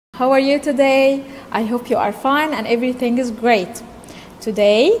How are you today? I hope you are fine and everything is great.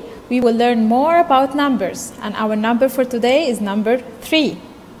 Today we will learn more about numbers, and our number for today is number 3.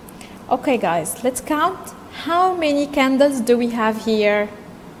 Okay guys, let's count. How many candles do we have here?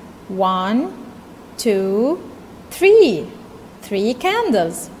 1, 2, 3. 3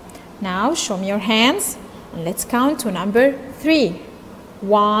 candles. Now show me your hands and let's count to number 3.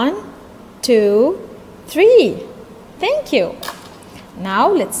 1, 2, 3. Thank you.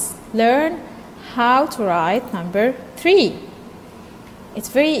 Now let's learn how to write number 3. It's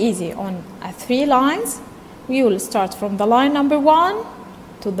very easy. On 3 lines, we will start from the line number 1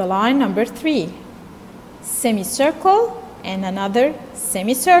 to the line number 3. Semicircle and another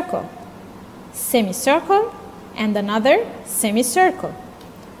semicircle. Semicircle and another semicircle.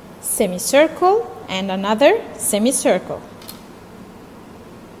 Semicircle and another semicircle.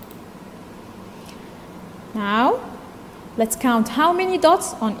 Now, let's count how many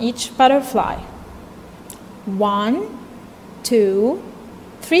dots on each butterfly. 1, 2,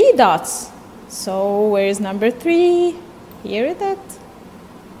 3 dots. So, where is number 3? Here it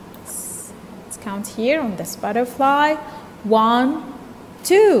is. Let's count here on this butterfly. 1,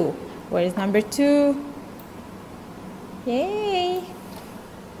 2. Where is number 2? Yay!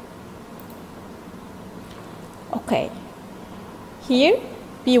 Okay. Here,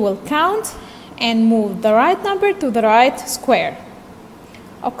 we will count and move the right number to the right square.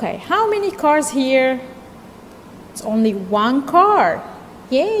 Okay, how many cars here? It's only 1 car.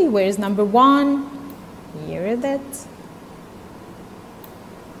 Yay, where's number 1? Here it is.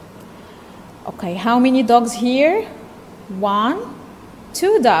 Okay, how many dogs here? 1,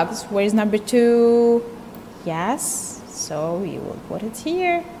 2 dogs. Where's number 2? Yes, so we will put it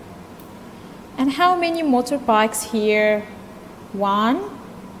here. And how many motorbikes here? 1,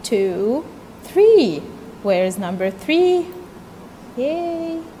 2, 3. Where is number 3?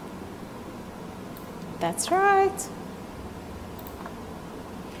 Yay! That's right.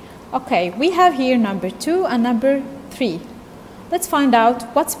 Okay, we have here number 2 and number 3. Let's find out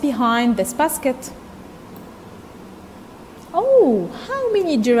what's behind this basket. Oh, how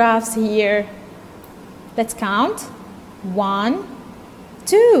many giraffes here? Let's count. 1,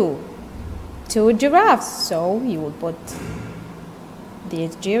 2. 2 giraffes. So you will put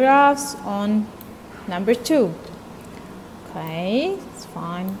these giraffes on number 2. Okay, let's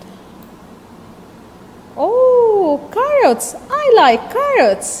find. Oh, carrots! I like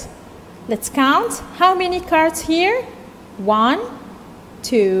carrots. Let's count. How many carrots here? 1,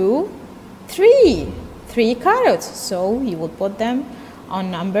 2, 3. 3 carrots. So you will put them on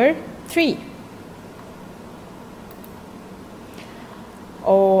number 3.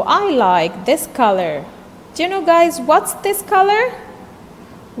 Oh, I like this color. Do you know, guys, what's this color?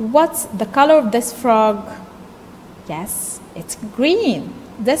 What's the color of this frog? Yes, it's green.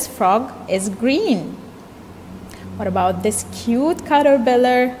 This frog is green. What about this cute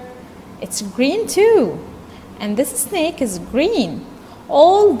caterpillar? It's green too. And this snake is green.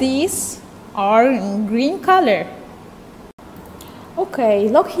 All these are in green color. Okay,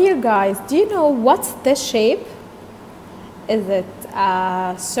 look here, guys. Do you know what's this shape? Is it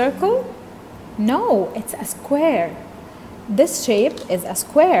a circle? No, it's a square. This shape is a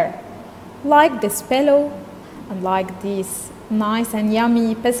square, like this pillow, and like these nice and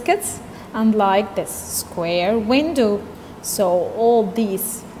yummy biscuits, and like this square window. So all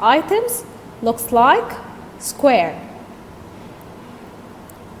these items looks like square.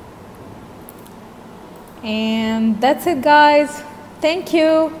 And that's it, guys. Thank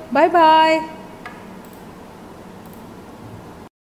you. Bye bye.